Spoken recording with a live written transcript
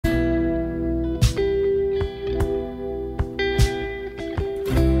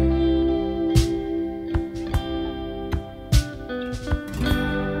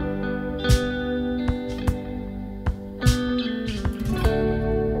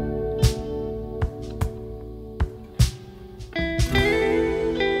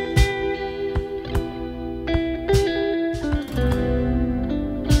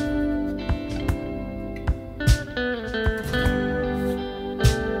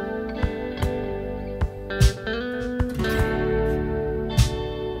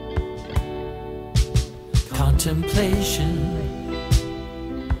Contemplation,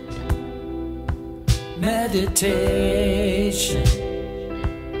 meditation,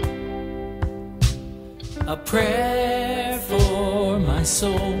 a prayer for my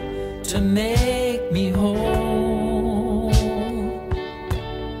soul to make me whole.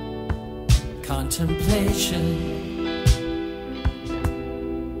 Contemplation,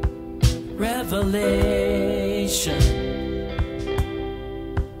 revelation,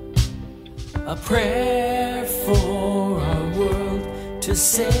 a prayer for our world to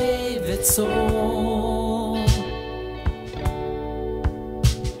save its soul.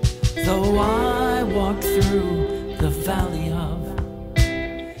 Though I walk through the valley of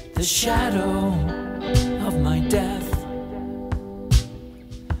the shadow of my death,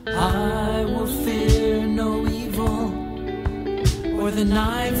 I will fear no evil or the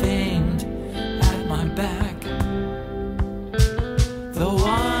knife aimed at my back. Though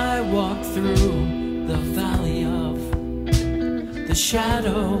I walk through the valley of the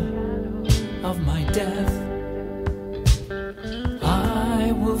shadow of my death,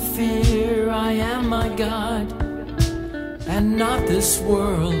 I will fear I am my God and not this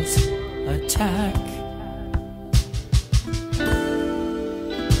world's attack.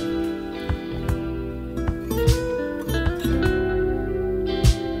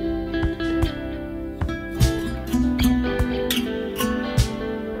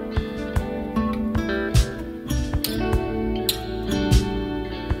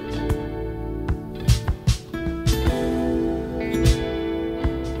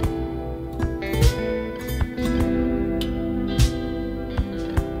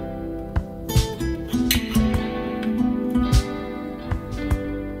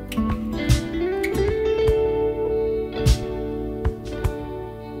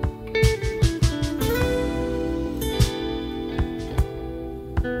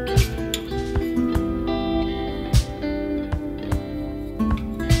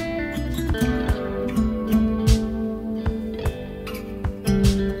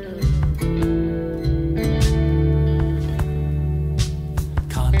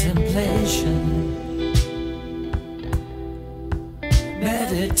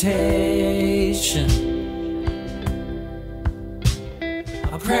 Meditation,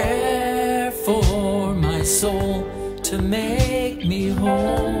 a prayer for my soul to make me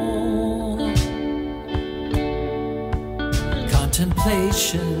whole.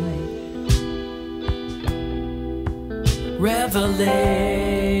 Contemplation, revelation,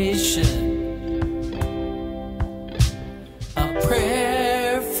 a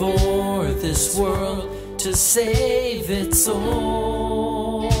prayer for this world to save its soul.